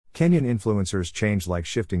Kenyan influencers change like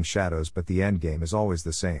shifting shadows, but the endgame is always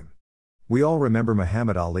the same. We all remember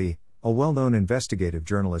Muhammad Ali, a well-known investigative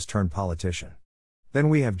journalist turned politician. Then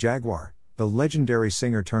we have Jaguar, the legendary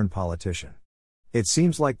singer turned politician. It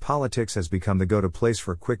seems like politics has become the go-to place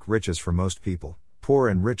for quick riches for most people, poor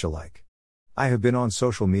and rich alike. I have been on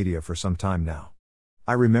social media for some time now.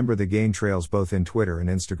 I remember the gain trails both in Twitter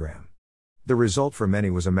and Instagram. The result for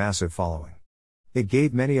many was a massive following. It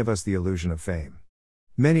gave many of us the illusion of fame.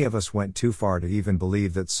 Many of us went too far to even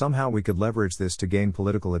believe that somehow we could leverage this to gain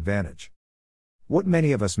political advantage. What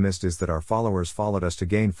many of us missed is that our followers followed us to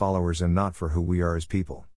gain followers and not for who we are as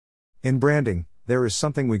people. In branding, there is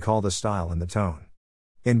something we call the style and the tone.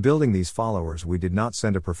 In building these followers, we did not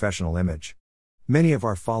send a professional image. Many of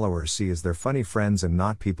our followers see as their funny friends and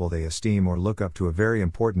not people they esteem or look up to, a very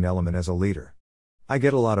important element as a leader. I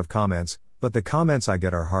get a lot of comments, but the comments I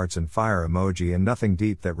get are hearts and fire emoji and nothing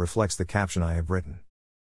deep that reflects the caption I have written.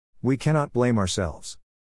 We cannot blame ourselves.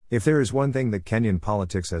 If there is one thing that Kenyan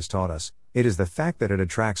politics has taught us, it is the fact that it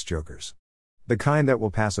attracts jokers. The kind that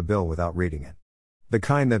will pass a bill without reading it. The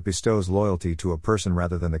kind that bestows loyalty to a person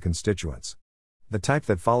rather than the constituents. The type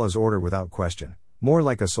that follows order without question, more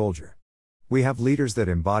like a soldier. We have leaders that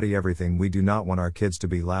embody everything we do not want our kids to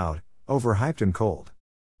be: loud, overhyped and cold.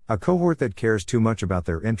 A cohort that cares too much about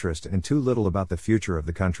their interest and too little about the future of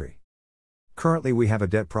the country. Currently we have a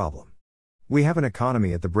debt problem. We have an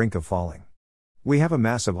economy at the brink of falling. We have a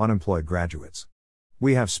mass of unemployed graduates.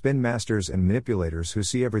 We have spin masters and manipulators who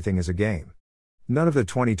see everything as a game. None of the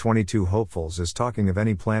 2022 hopefuls is talking of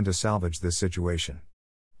any plan to salvage this situation.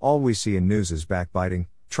 All we see in news is backbiting,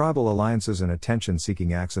 tribal alliances and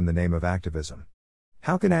attention-seeking acts in the name of activism.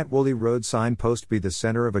 How can Atwoli Road signpost be the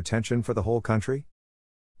center of attention for the whole country?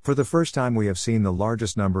 For the first time we have seen the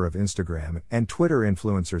largest number of Instagram and Twitter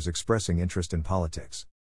influencers expressing interest in politics.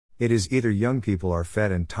 It is either young people are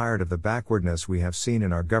fed and tired of the backwardness we have seen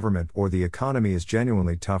in our government, or the economy is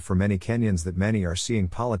genuinely tough for many Kenyans that many are seeing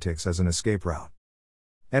politics as an escape route.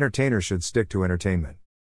 Entertainers should stick to entertainment.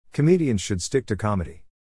 Comedians should stick to comedy.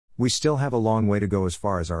 We still have a long way to go as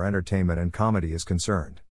far as our entertainment and comedy is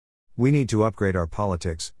concerned. We need to upgrade our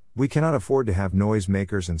politics. We cannot afford to have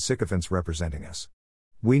noisemakers and sycophants representing us.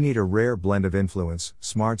 We need a rare blend of influence,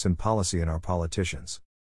 smarts and policy in our politicians.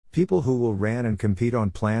 People who will ran and compete on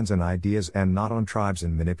plans and ideas and not on tribes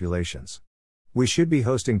and manipulations. We should be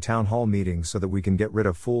hosting town hall meetings so that we can get rid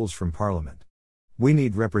of fools from parliament. We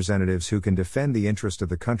need representatives who can defend the interest of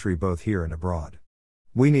the country both here and abroad.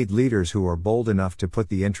 We need leaders who are bold enough to put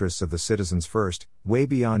the interests of the citizens first, way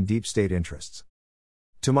beyond deep state interests.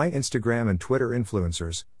 To my Instagram and Twitter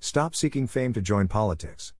influencers, stop seeking fame to join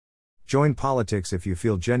politics. Join politics if you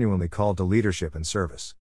feel genuinely called to leadership and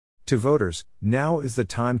service. To voters, now is the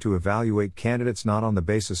time to evaluate candidates not on the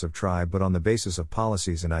basis of tribe but on the basis of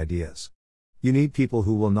policies and ideas. You need people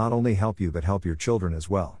who will not only help you but help your children as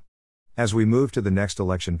well. As we move to the next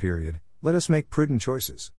election period, let us make prudent choices.